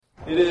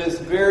It is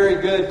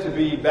very good to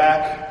be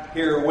back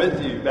here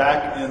with you,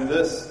 back in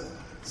this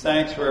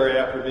sanctuary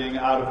after being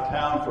out of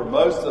town for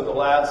most of the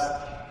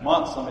last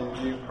month. Some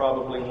of you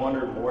probably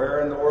wondered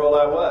where in the world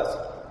I was.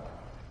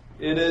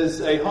 It is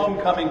a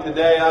homecoming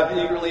today I've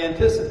eagerly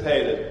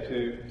anticipated,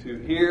 to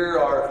hear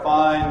our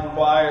fine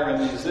choir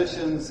and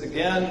musicians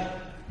again,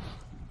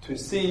 to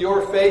see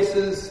your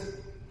faces,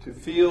 to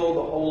feel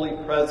the holy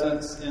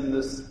presence in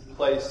this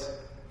place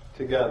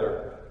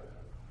together.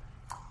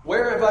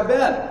 Where have I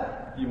been,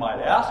 you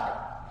might ask?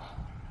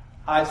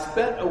 I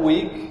spent a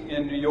week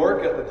in New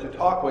York at the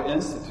Chautauqua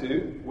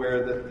Institute,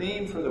 where the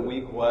theme for the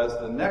week was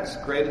the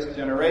next greatest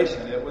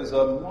generation. It was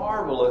a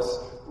marvelous,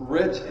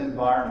 rich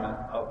environment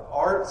of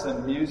arts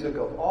and music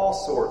of all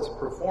sorts,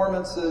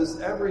 performances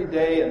every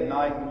day and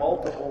night,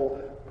 multiple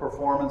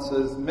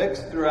performances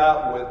mixed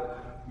throughout with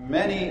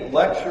many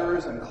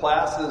lectures and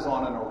classes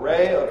on an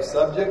array of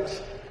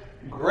subjects,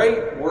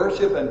 great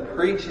worship and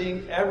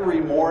preaching every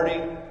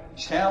morning,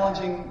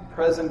 challenging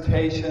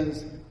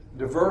presentations,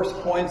 diverse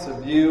points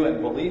of view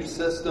and belief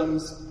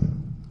systems.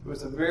 It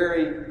was a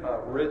very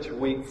rich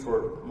week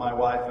for my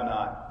wife and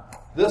I.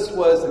 This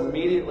was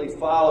immediately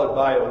followed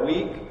by a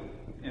week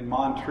in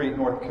Montreat,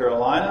 North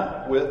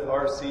Carolina, with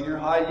our senior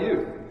high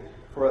youth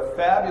for a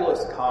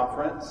fabulous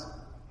conference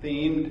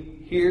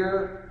themed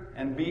Hear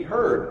and Be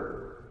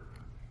Heard.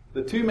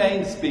 The two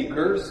main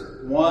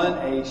speakers, one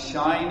a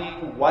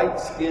shining,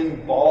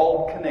 white-skinned,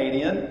 bald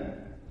Canadian,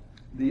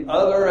 the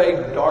other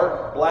a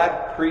dark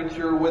black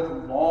preacher with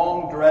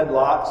long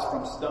dreadlocks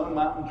from Stone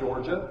Mountain,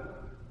 Georgia,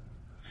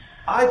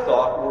 I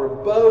thought were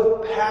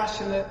both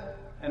passionate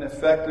and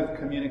effective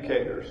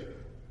communicators.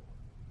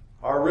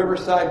 Our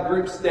Riverside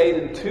group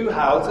stayed in two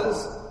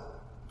houses.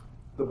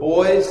 The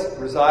boys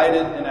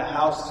resided in a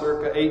house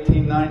circa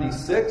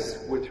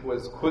 1896, which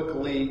was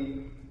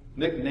quickly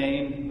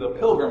nicknamed the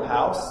Pilgrim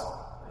House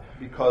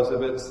because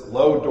of its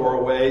low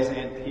doorways,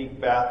 antique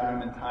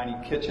bathroom, and tiny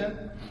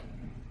kitchen.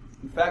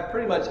 In fact,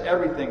 pretty much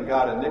everything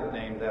got a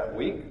nickname that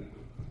week.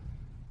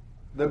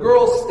 The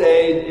girls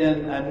stayed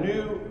in a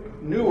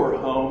newer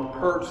home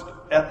perched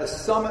at the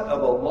summit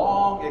of a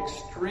long,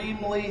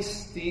 extremely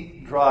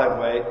steep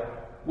driveway,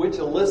 which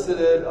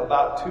elicited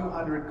about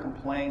 200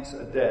 complaints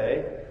a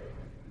day,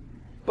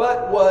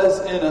 but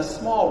was in a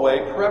small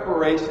way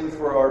preparation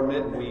for our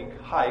midweek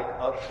hike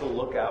up to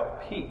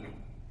Lookout Peak.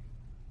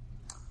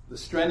 The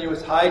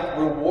strenuous hike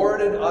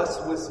rewarded us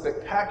with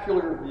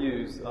spectacular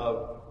views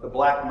of the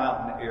Black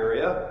Mountain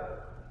area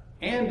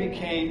and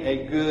became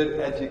a good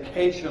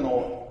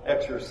educational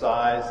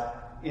exercise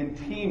in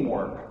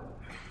teamwork,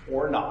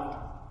 or not.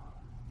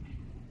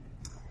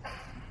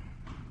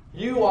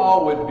 You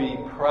all would be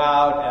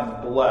proud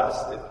and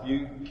blessed if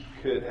you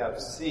could have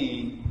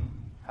seen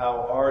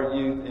how our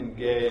youth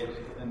engaged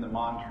in the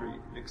Montreat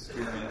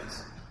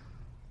experience.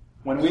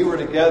 When we were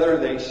together,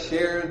 they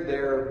shared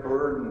their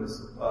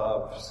burdens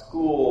of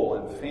school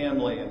and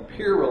family and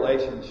peer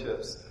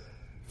relationships,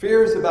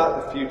 fears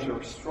about the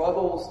future,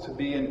 struggles to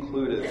be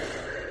included.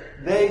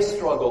 They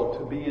struggled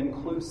to be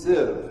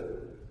inclusive,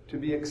 to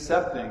be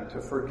accepting,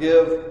 to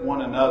forgive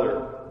one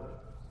another.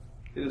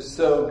 It is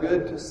so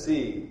good to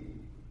see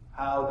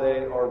how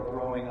they are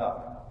growing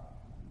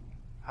up,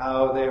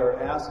 how they are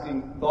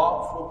asking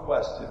thoughtful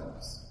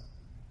questions,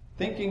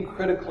 thinking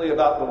critically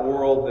about the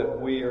world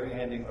that we are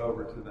handing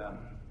over to them,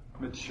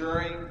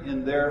 maturing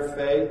in their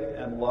faith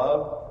and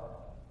love,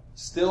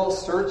 still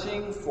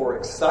searching for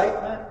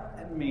excitement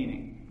and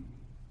meaning.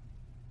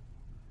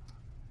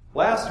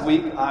 Last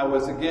week, I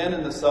was again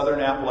in the Southern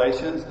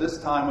Appalachians, this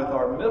time with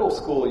our middle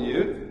school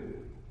youth,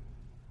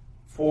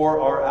 for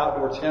our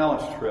outdoor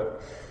challenge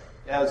trip.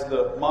 As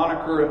the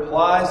moniker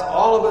implies,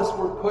 all of us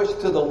were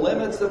pushed to the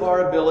limits of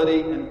our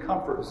ability and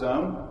comfort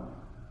zone.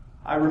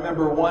 I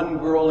remember one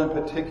girl in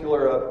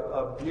particular,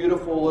 a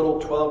beautiful little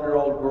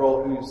 12-year-old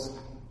girl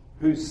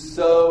who's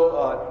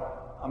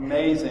so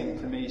amazing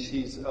to me.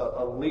 She's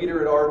a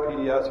leader at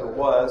RPDS, or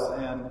was,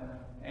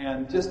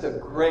 and just a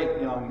great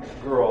young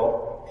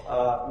girl.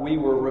 We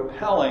were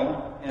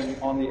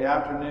rappelling on the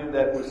afternoon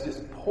that it was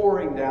just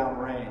pouring down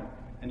rain.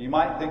 And you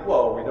might think,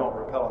 well, we don't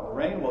rappel in the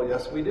rain. Well,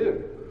 yes, we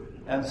do.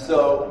 And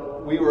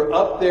so we were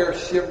up there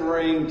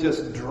shivering,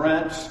 just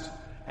drenched,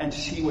 and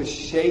she was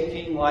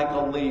shaking like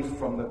a leaf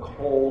from the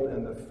cold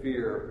and the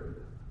fear.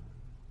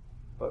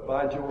 But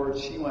by George,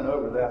 she went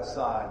over that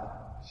side.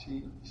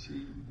 She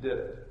did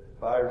it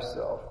by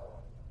herself.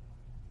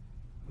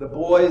 The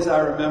boys, I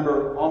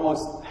remember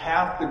almost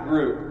half the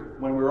group,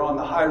 when we were on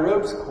the high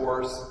ropes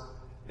course,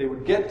 they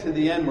would get to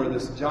the end where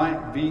this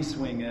giant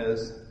V-swing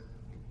is,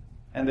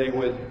 and they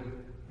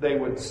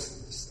would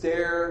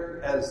stare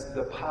as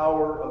the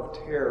power of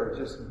terror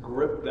just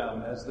gripped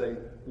them as they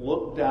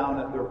looked down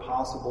at their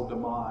possible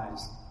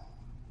demise.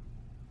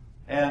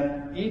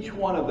 And each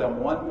one of them,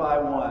 one by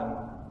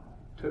one,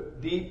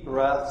 took deep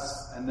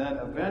breaths and then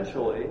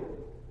eventually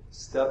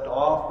stepped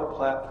off the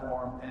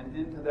platform and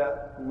into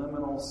that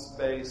liminal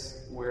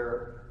space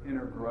where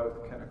inner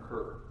growth can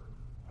occur.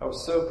 I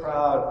was so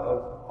proud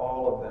of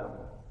all of them.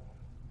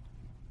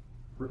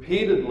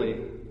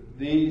 Repeatedly,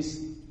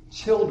 these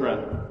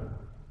children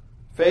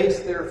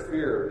faced their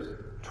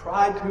fears,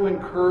 tried to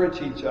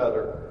encourage each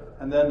other,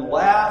 and then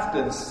laughed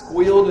and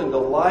squealed in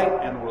delight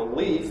and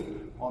relief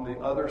on the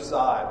other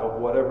side of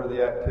whatever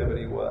the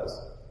activity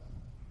was.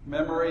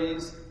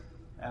 Memories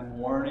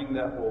and learning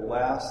that will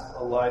last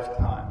a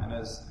lifetime. And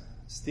as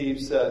Steve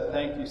said,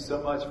 thank you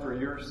so much for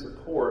your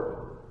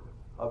support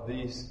of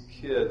these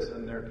kids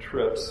and their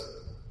trips.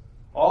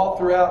 All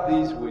throughout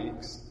these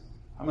weeks,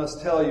 I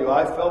must tell you,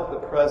 I felt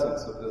the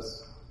presence of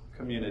this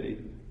community,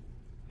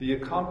 the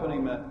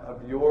accompaniment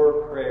of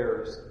your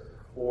prayers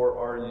for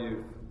our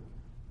youth,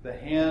 the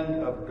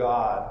hand of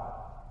God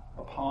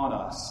upon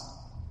us.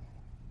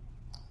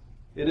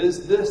 It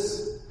is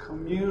this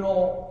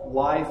communal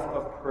life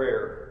of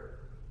prayer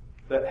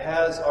that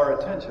has our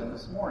attention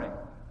this morning.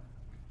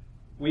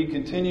 We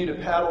continue to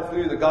paddle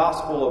through the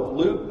Gospel of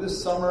Luke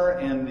this summer,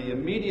 and the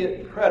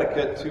immediate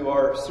predicate to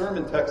our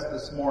sermon text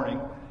this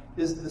morning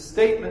is the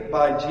statement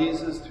by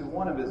Jesus to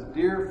one of his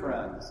dear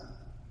friends,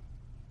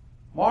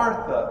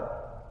 Martha,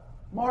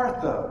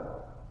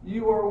 Martha,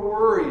 you are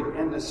worried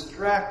and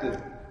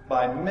distracted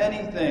by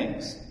many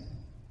things,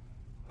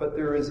 but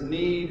there is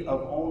need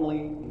of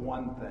only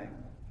one thing.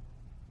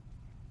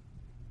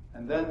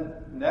 And then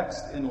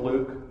next in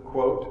Luke,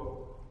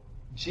 quote,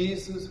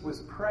 Jesus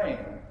was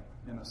praying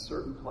in a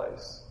certain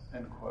place,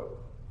 end quote.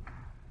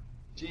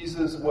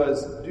 Jesus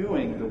was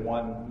doing the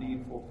one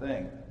needful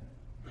thing.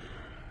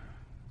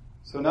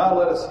 So now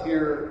let us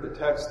hear the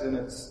text in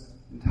its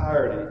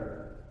entirety,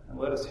 and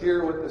let us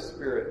hear what the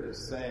Spirit is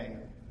saying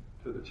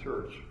to the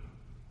church.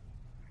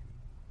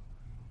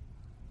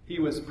 He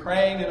was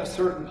praying in a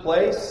certain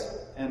place,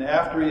 and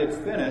after he had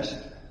finished,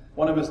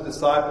 one of his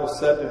disciples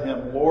said to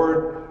him,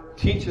 Lord,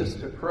 teach us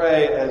to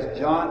pray as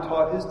John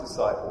taught his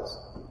disciples.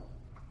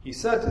 He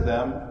said to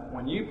them,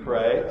 when you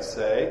pray,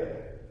 say,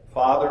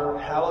 Father,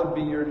 hallowed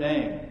be your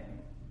name.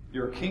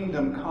 Your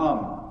kingdom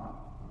come.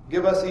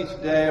 Give us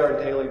each day our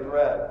daily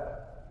bread.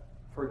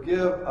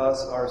 Forgive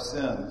us our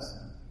sins,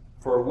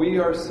 for we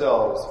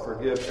ourselves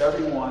forgive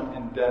everyone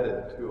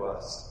indebted to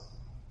us.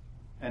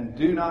 And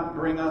do not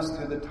bring us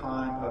to the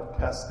time of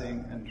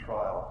testing and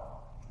trial.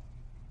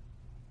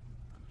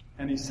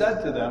 And he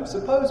said to them,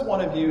 suppose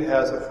one of you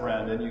has a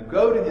friend, and you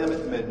go to him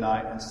at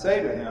midnight and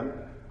say to him,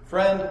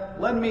 Friend,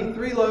 lend me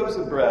 3 loaves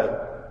of bread,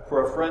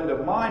 for a friend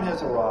of mine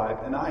has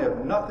arrived, and I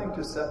have nothing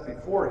to set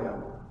before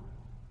him.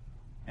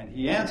 And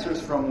he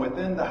answers from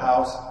within the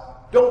house,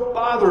 Don't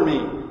bother me.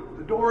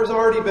 The door has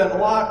already been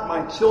locked.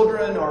 My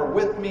children are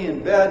with me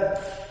in bed.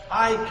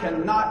 I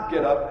cannot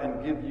get up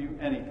and give you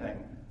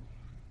anything.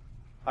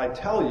 I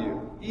tell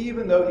you,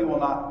 even though he will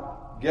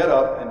not get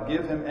up and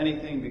give him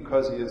anything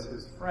because he is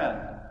his friend,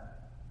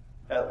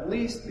 at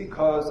least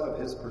because of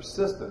his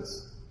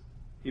persistence,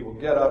 he will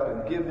get up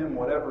and give him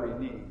whatever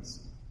he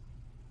needs.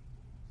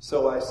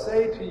 So I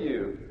say to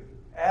you,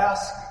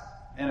 ask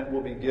and it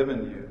will be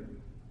given you.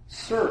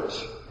 Search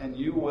and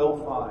you will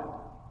find.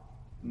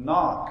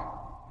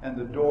 Knock and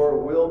the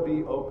door will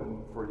be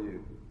opened for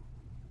you.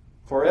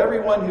 For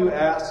everyone who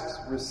asks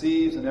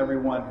receives, and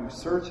everyone who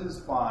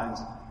searches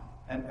finds,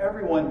 and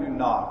everyone who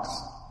knocks,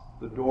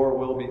 the door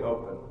will be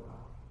opened.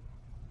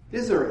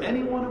 Is there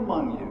anyone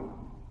among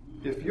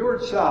you, if your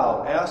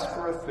child asks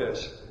for a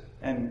fish,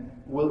 and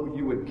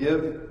you would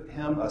give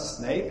him a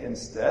snake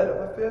instead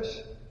of a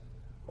fish?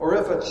 Or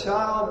if a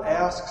child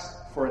asks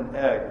for an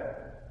egg,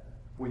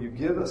 will you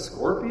give a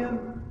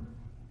scorpion?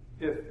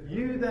 If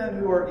you then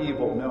who are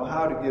evil know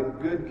how to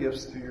give good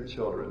gifts to your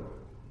children,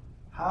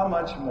 how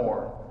much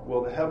more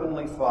will the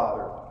Heavenly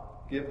Father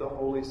give the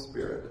Holy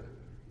Spirit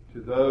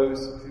to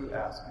those who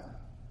ask him?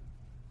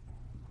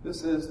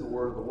 This is the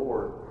word of the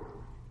Lord.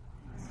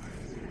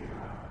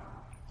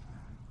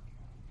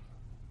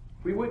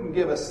 We wouldn't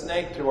give a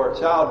snake to our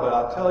child, but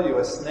I'll tell you,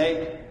 a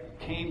snake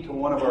came to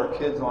one of our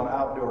kids on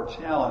Outdoor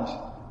Challenge.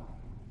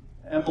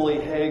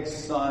 Emily Haig's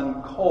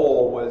son,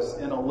 Cole, was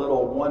in a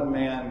little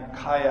one-man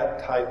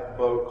kayak-type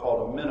boat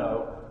called a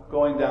minnow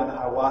going down the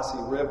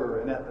Hiwassee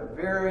River. And at the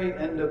very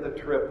end of the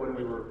trip, when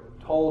we were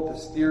told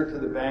to steer to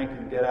the bank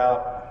and get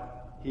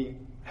out, he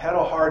had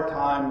a hard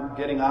time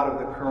getting out of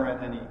the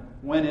current, and he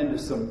went into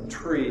some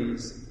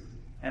trees.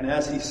 And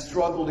as he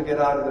struggled to get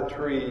out of the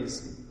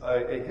trees,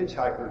 a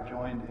hitchhiker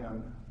joined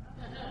him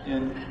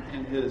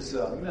in his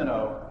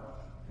minnow.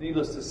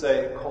 Needless to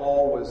say,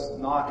 Cole was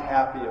not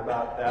happy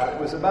about that.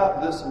 It was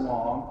about this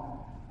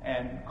long,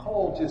 and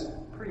Cole just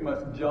pretty much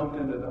jumped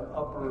into the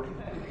upper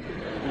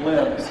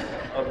limbs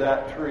of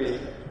that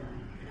tree.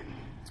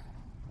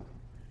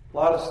 A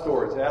lot of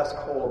stories. Ask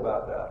Cole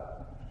about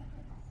that.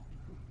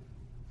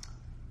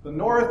 The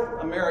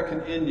North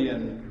American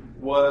Indian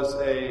was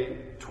a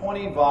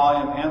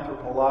 20-volume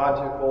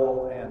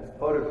anthropological and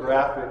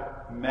photographic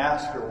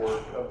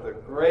masterwork of the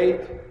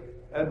great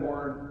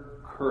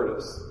Edward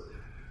Curtis.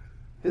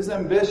 His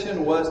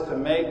ambition was to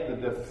make the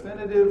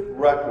definitive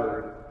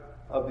record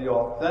of the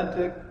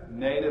authentic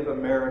Native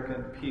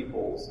American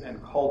peoples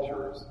and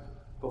cultures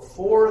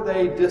before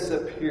they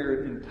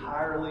disappeared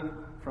entirely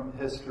from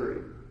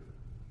history.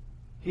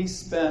 He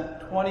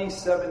spent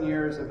 27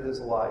 years of his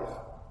life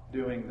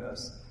doing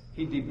this,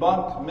 He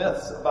debunked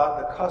myths about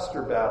the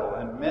Custer battle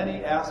and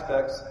many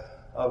aspects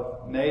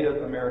of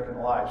Native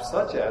American life,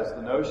 such as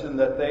the notion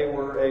that they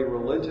were a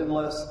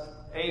religionless,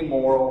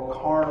 amoral,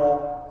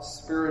 carnal,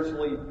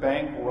 spiritually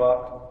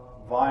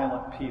bankrupt,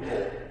 violent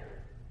people.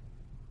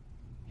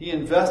 He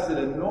invested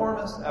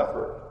enormous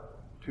effort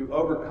to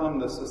overcome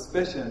the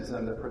suspicions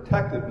and the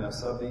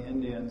protectiveness of the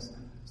Indians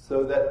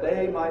so that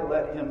they might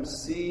let him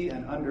see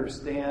and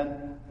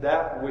understand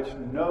that which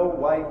no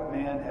white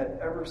man had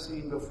ever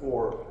seen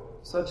before,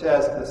 such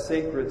as the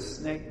sacred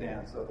snake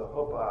dance of the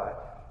Hopi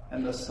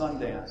and the sun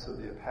dance of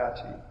the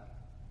Apache.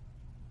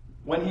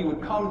 When he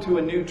would come to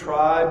a new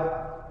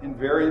tribe,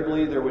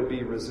 invariably there would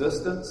be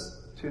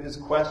resistance to his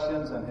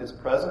questions and his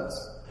presence.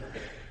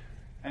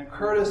 And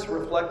Curtis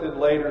reflected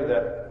later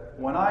that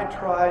when I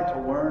tried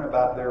to learn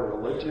about their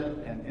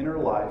religion and inner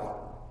life,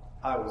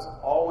 I was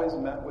always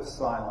met with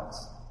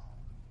silence.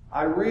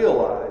 I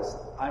realized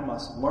I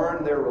must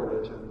learn their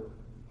religion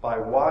by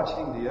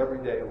watching the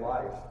everyday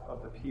life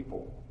of the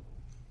people.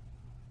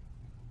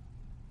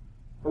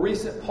 A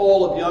recent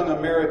poll of young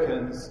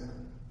Americans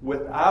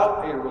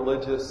without a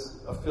religious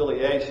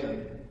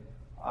affiliation,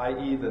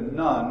 i.e. the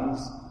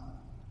nuns,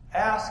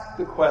 asked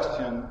the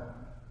question,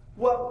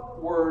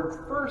 what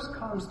word first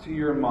comes to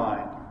your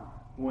mind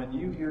when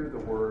you hear the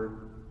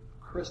word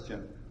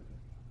Christian?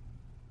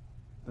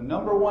 The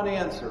number one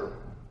answer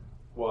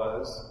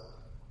was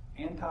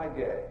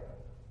anti-gay.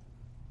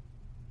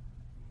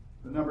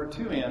 The number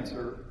two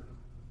answer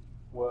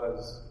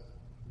was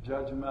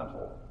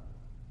judgmental.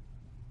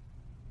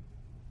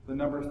 The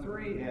number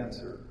three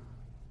answer,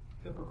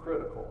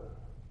 hypocritical.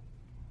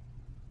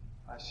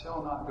 I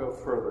shall not go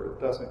further. It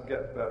doesn't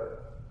get better.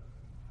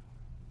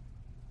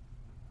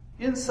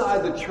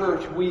 Inside the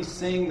church, we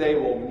sing, they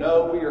will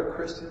know we are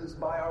Christians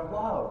by our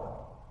love.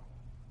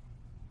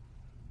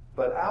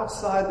 But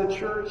outside the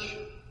church,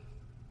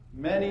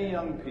 many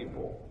young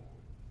people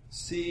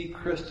see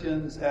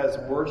Christians as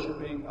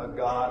worshiping a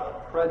God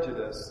of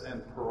prejudice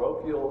and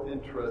parochial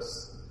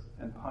interests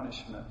and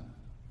punishment.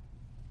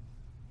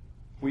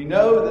 We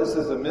know this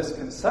is a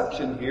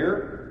misconception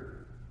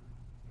here,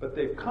 but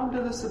they've come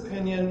to this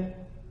opinion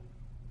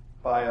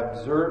by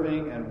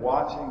observing and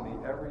watching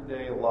the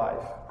everyday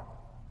life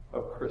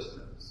of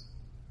Christians.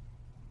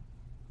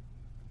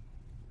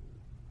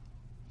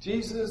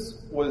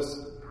 Jesus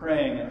was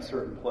praying in a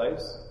certain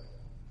place,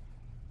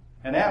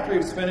 and after he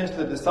was finished,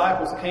 the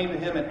disciples came to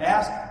him and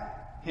asked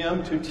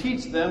him to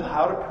teach them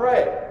how to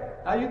pray.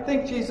 Now you'd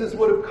think Jesus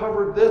would have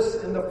covered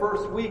this in the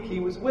first week he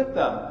was with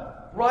them.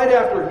 Right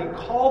after he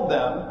called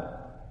them,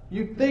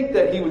 you'd think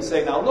that he would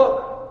say, now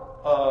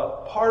look,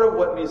 part of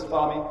what means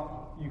follow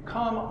me, you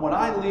come, when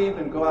I leave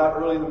and go out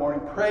early in the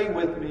morning, pray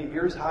with me,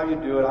 here's how you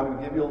do it. I'm going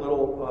to give you a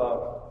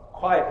little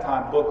quiet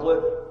time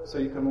booklet so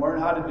you can learn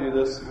how to do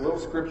this, a little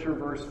scripture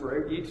verse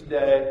for each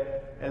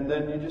day, and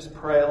then you just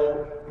pray a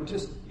little.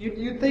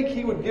 You'd think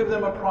he would give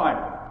them a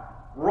primer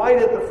right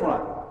at the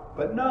front.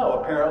 But no,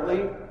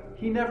 apparently,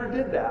 he never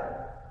did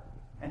that.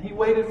 And he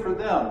waited for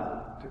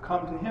them to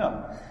come to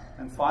him.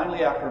 And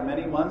finally, after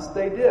many months,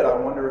 they did. I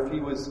wonder if he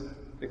was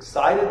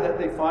excited that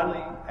they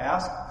finally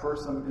asked for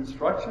some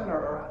instruction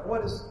or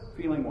what his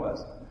feeling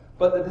was.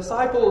 But the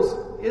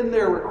disciples, in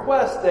their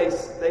request,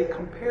 they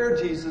compare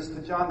Jesus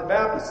to John the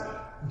Baptist.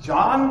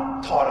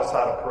 John taught us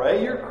how to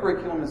pray. Your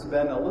curriculum has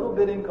been a little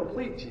bit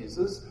incomplete,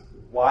 Jesus.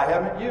 Why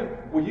haven't you?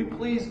 Will you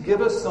please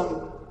give us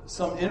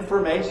some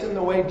information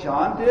the way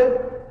John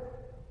did?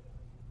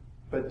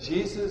 But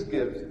Jesus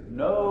gives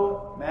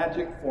no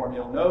magic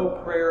formula,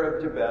 no prayer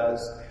of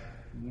Jabez,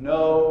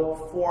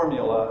 no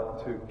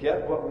formula to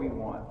get what we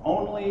want.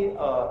 Only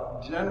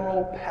a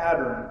general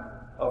pattern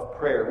of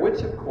prayer,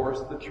 which of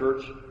course the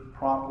church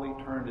promptly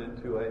turned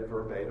into a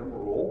verbatim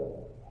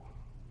rule.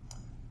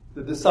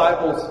 The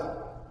disciples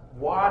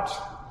watched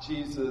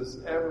Jesus'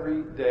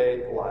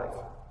 everyday life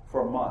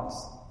for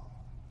months,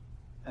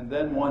 and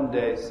then one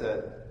day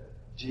said,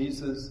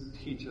 Jesus,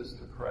 teach us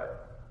to pray.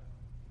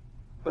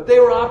 But they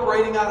were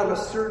operating out of a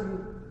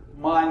certain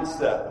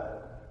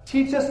mindset.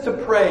 Teach us to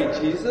pray,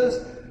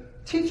 Jesus.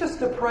 Teach us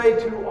to pray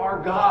to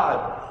our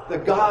God, the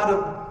God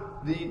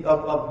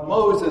of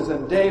Moses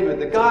and David,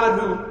 the God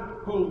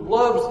who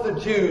loves the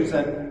Jews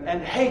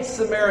and hates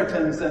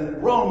Samaritans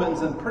and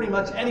Romans and pretty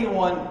much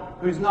anyone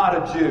who's not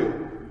a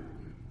Jew.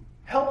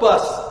 Help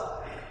us,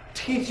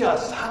 teach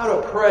us how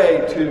to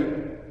pray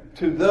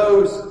to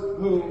those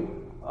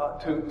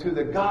to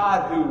the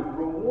God who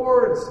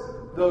rewards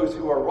those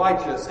who are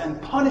righteous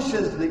and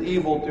punishes the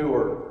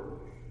evildoer.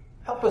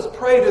 Help us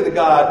pray to the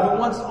God who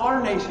wants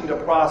our nation to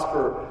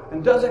prosper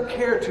and doesn't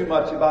care too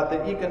much about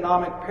the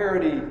economic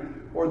parity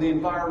or the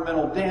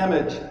environmental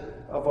damage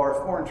of our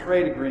foreign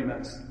trade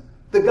agreements.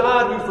 The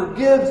God who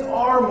forgives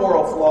our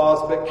moral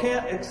flaws but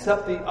can't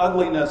accept the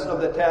ugliness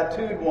of the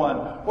tattooed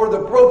one or the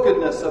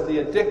brokenness of the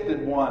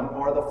addicted one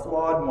or the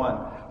flawed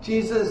one.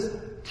 Jesus,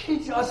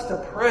 teach us to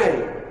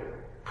pray.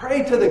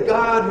 Pray to the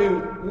God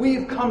who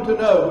we've come to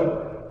know,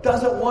 who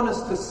doesn't want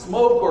us to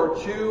smoke or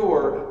chew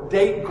or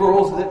date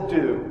girls that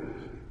do.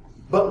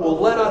 but will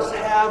let us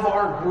have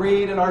our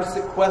greed and our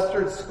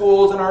sequestered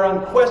schools and our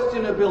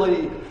unquestioned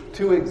ability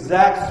to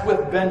exact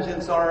swift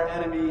vengeance on our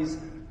enemies,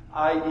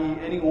 i.e.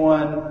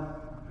 anyone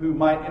who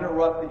might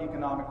interrupt the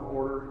economic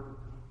order.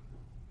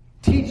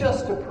 Teach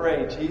us to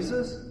pray,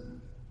 Jesus.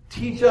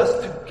 Teach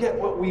us to get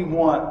what we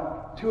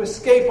want, to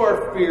escape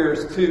our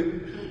fears,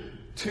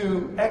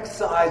 to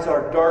excise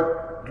our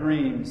dark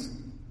dreams.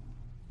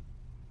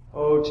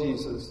 Oh,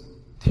 Jesus,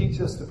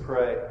 teach us to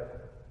pray.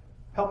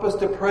 Help us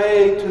to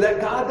pray to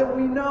that God that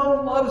we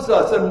know loves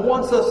us and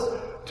wants us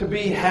to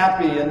be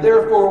happy and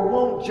therefore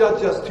won't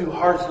judge us too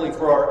harshly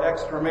for our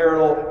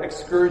extramarital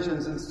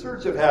excursions in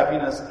search of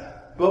happiness,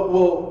 but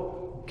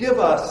will give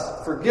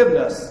us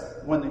forgiveness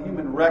when the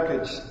human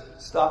wreckage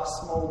stops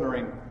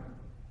smoldering.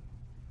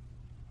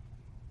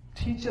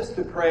 Teach us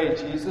to pray,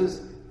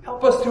 Jesus.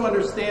 Help us to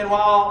understand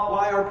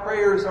why our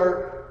prayers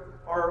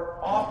are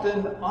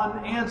often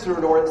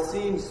unanswered, or it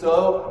seems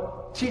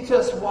so. Teach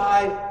us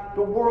why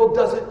the world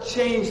doesn't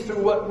change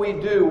through what we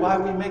do, why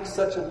we make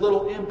such a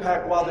little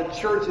impact while the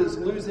church is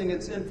losing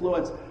its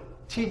influence.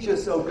 Teach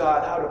us, oh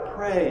God, how to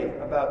pray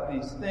about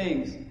these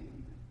things.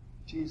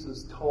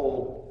 Jesus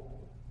told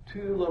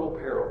 2 little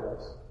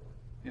parables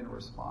in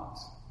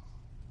response.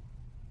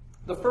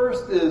 The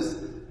first is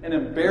an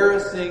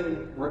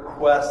embarrassing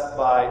request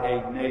by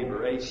a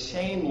neighbor, a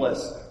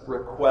shameless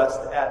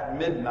request at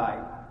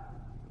midnight.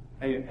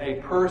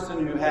 A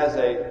person who has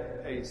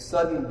a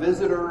sudden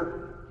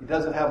visitor, he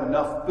doesn't have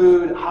enough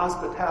food.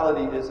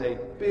 Hospitality is a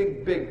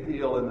big, big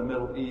deal in the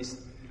Middle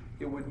East.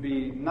 It would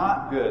be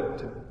not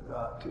good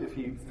if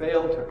he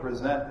failed to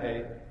present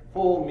a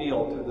full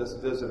meal to this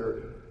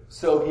visitor.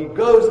 So he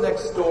goes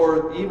next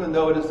door, even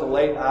though it is a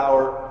late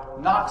hour,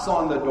 knocks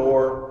on the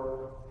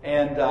door,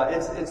 and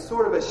it's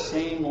sort of a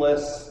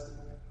shameless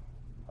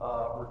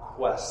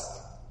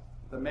request.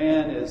 The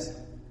man is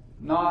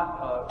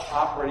not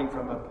operating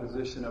from a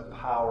position of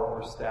power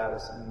or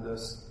status in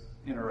this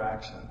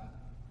interaction.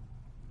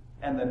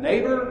 And the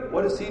neighbor,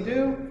 what does he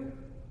do?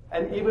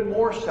 An even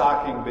more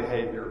shocking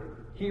behavior.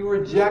 He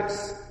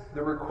rejects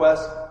the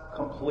request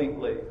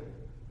completely.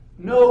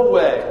 No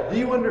way. Do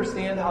you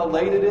understand how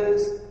late it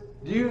is?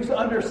 Do you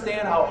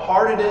understand how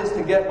hard it is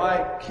to get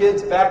my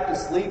kids back to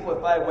sleep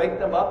if I wake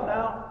them up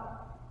now?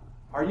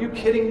 Are you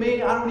kidding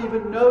me? I don't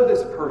even know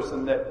this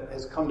person that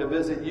has come to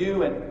visit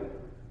you, and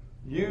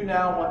you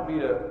now want me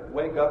to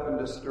wake up and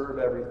disturb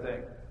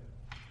everything.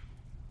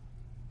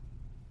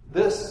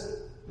 This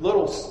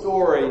little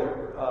story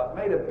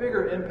made a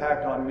bigger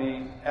impact on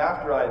me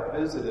after I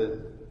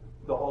visited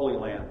the Holy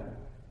Land.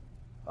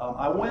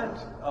 I went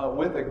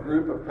with a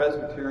group of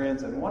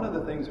Presbyterians, and one of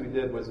the things we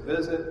did was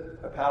visit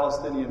a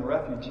Palestinian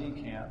refugee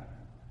camp.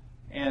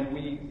 And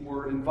we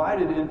were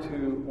invited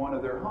into one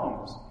of their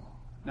homes.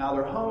 Now,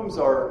 their homes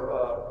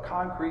are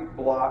concrete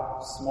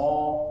block,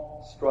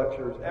 small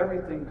structures,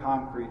 everything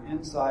concrete,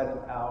 inside and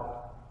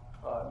out,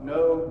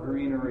 no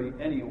greenery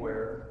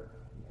anywhere.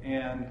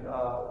 And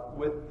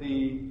with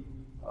the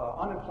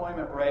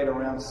unemployment rate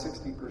around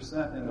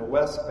 60% in the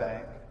West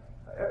Bank,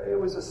 it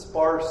was a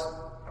sparse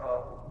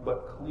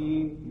but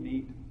clean,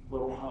 neat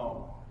little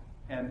home.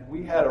 And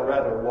we had a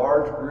rather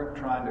large group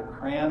trying to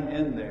cram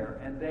in there,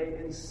 and they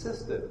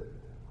insisted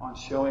on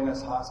showing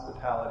us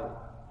hospitality,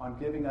 on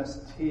giving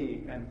us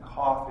tea and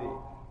coffee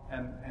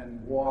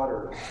and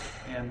water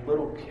and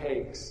little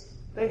cakes.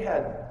 They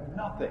had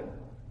nothing,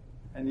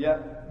 and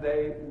yet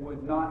they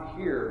would not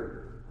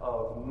hear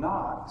of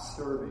not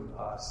serving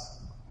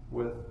us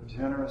with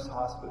generous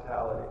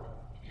hospitality.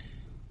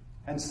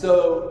 And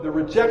so the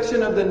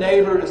rejection of the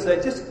neighbor to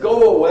say, just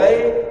go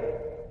away,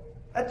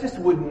 that just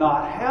would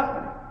not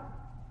happen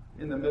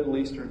in the Middle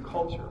Eastern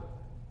culture.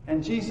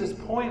 And Jesus'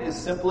 point is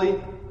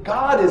simply,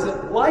 God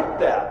isn't like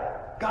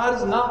that. God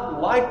is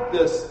not like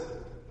this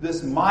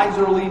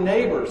miserly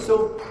neighbor.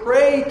 So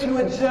pray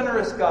to a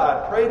generous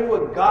God. Pray to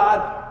a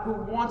God who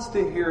wants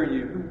to hear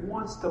you, who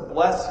wants to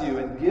bless you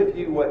and give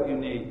you what you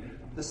need.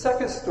 The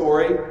second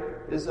story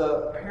is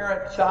a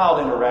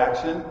parent-child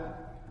interaction.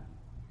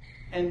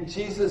 And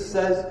Jesus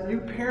says, you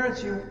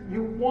parents,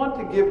 you want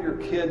to give your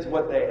kids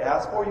what they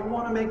ask for. You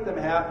want to make them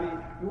happy.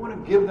 You want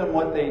to give them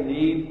what they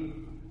need.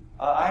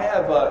 I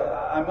have,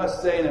 I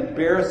must say, an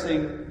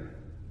embarrassing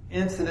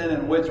incident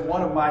in which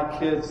one of my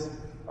kids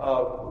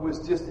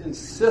was just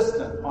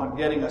insistent on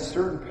getting a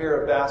certain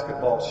pair of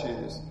basketball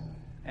shoes.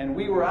 And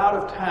we were out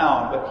of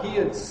town, but he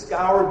had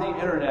scoured the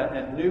internet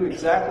and knew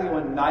exactly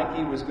when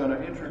Nike was going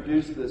to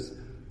introduce this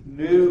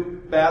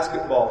new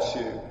basketball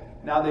shoe.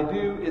 Now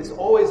it's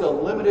always a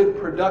limited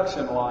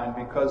production line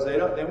because they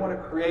want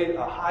to create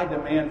a high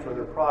demand for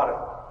their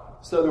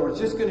product. So there was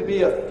just going to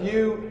be a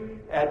few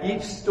at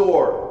each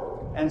store.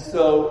 And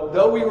so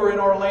though we were in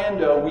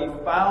Orlando, we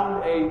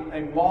found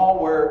a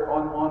mall where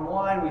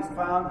online we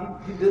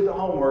found, he did the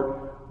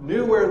homework,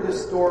 knew where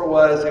this store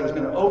was. It was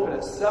going to open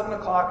at 7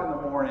 o'clock in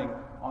the morning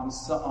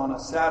on a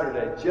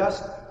Saturday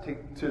just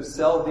to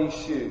sell these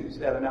shoes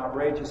at an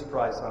outrageous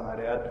price, I might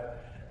add.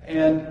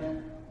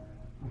 And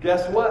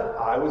guess what?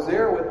 I was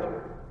there with them.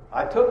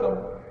 I took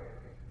them.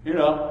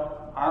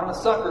 I'm a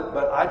sucker,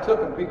 but I took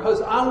him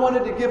because I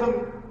wanted to give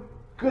him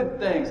good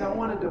things. I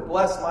wanted to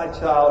bless my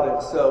child,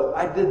 and so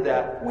I did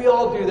that. We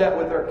all do that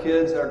with our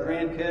kids, our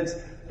grandkids.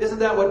 Isn't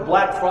that what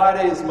Black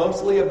Friday is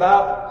mostly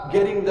about?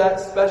 Getting that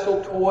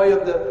special toy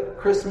of the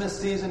Christmas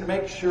season to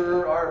make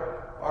sure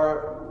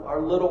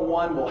our little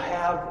one will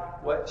have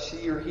what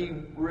she or he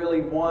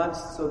really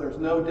wants, so there's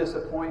no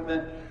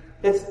disappointment.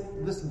 It's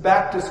this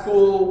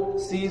back-to-school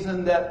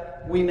season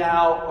that we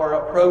now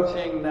are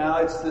approaching. Now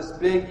it's this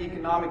big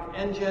economic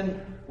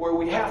engine where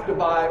we have to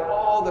buy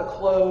all the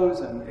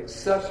clothes and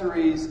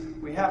accessories.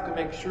 We have to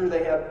make sure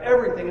they have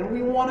everything, and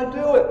we want to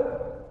do it.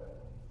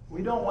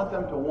 We don't want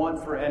them to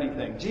want for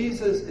anything.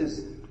 Jesus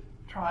is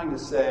trying to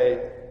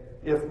say,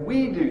 if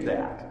we do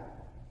that,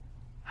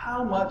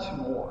 how much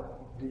more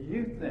do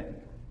you think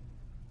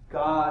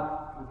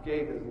God, who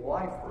gave his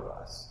life for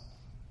us,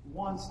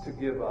 wants to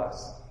give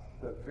us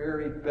the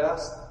very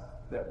best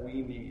that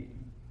we need?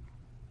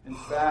 In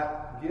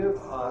fact, give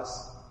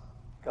us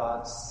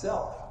God's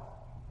self,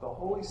 the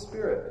Holy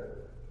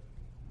Spirit.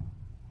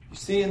 You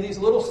see, in these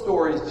little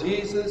stories,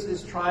 Jesus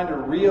is trying to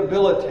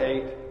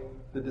rehabilitate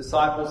the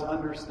disciples'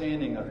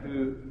 understanding of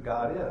who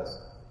God is.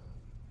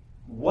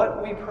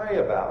 What we pray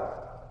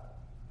about,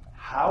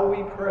 how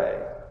we pray,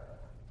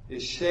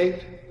 is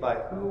shaped by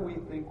who we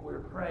think we're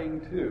praying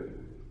to.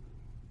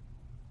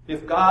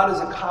 If God is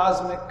a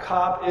cosmic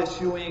cop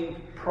issuing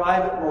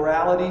private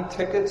morality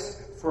tickets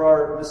for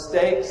our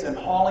mistakes and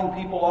hauling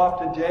people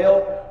off to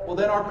jail, well,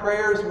 then our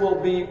prayers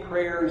will be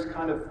prayers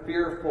kind of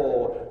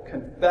fearful,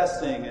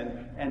 confessing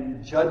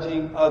and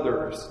judging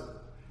others.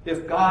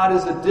 If God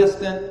is a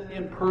distant,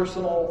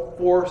 impersonal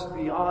force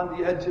beyond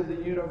the edge of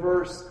the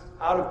universe,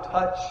 out of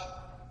touch,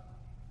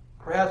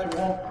 perhaps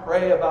we won't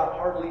pray about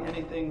hardly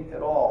anything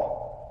at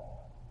all.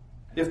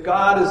 If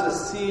God is a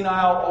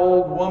senile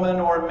old woman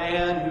or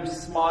man who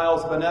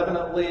smiles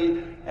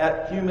benevolently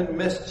at human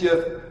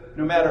mischief,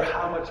 no matter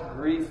how much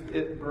grief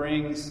it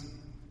brings,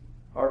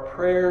 our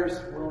prayers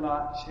will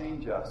not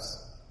change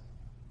us.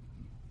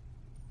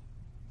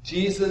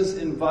 Jesus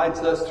invites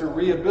us to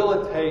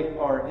rehabilitate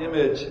our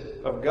image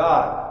of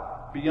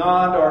God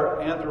beyond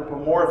our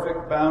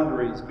anthropomorphic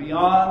boundaries,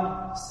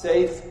 beyond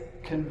safe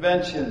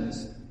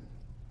conventions.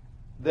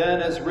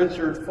 Then, as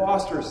Richard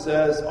Foster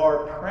says,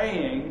 our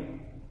praying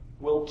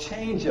will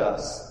change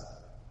us.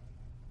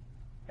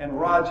 And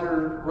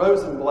Roger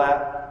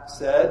Rosenblatt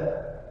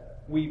said,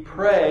 we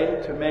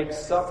pray to make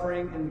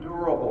suffering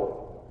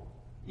endurable,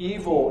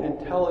 evil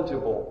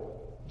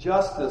intelligible,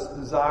 justice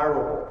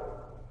desirable,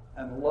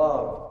 and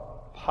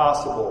love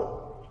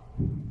possible.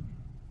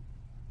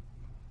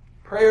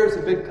 Prayer is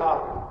a big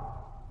topic.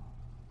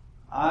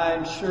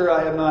 I'm sure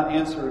I have not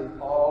answered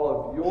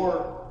all of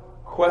your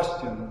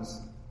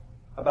questions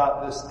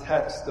about this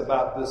text,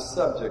 about this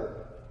subject.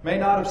 May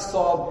not have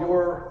solved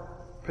your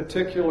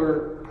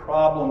particular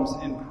problems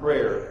in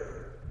prayer.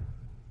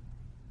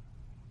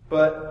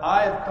 But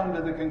I have come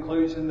to the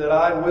conclusion that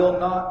I will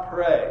not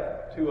pray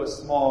to a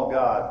small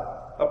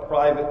God, a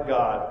private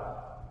God,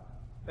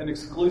 an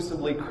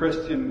exclusively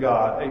Christian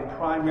God, a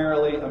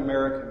primarily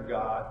American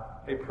God,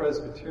 a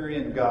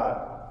Presbyterian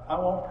God. I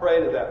won't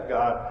pray to that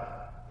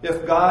God.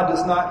 If God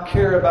does not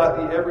care about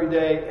the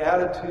everyday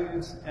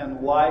attitudes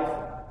and life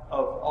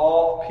of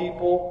all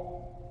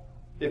people,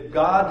 if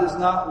God does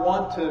not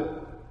want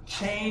to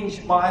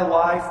change my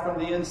life from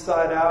the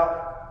inside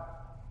out,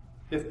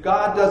 if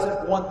God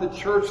doesn't want the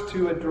church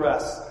to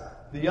address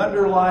the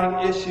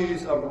underlying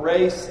issues of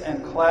race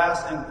and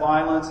class and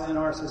violence in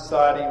our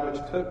society, which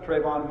took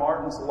Trayvon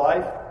Martin's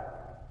life,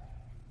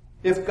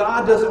 if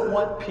God doesn't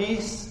want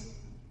peace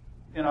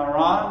in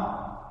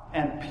Iran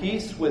and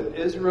peace with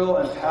Israel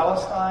and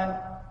Palestine,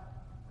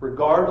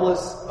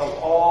 regardless of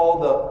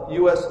all the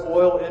U.S.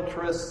 oil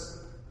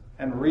interests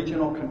and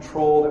regional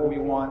control that we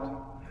want,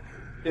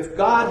 if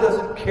God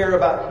doesn't care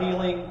about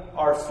healing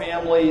our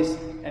families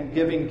and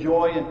giving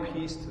joy and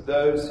peace to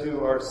those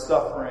who are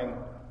suffering,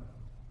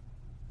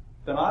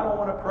 then I don't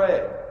want to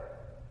pray.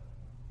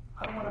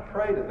 I don't want to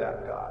pray to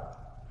that God.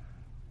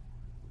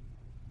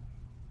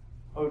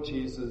 Oh,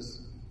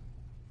 Jesus,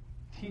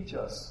 teach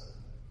us.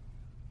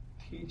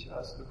 Teach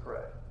us to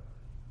pray.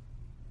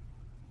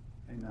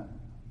 Amen.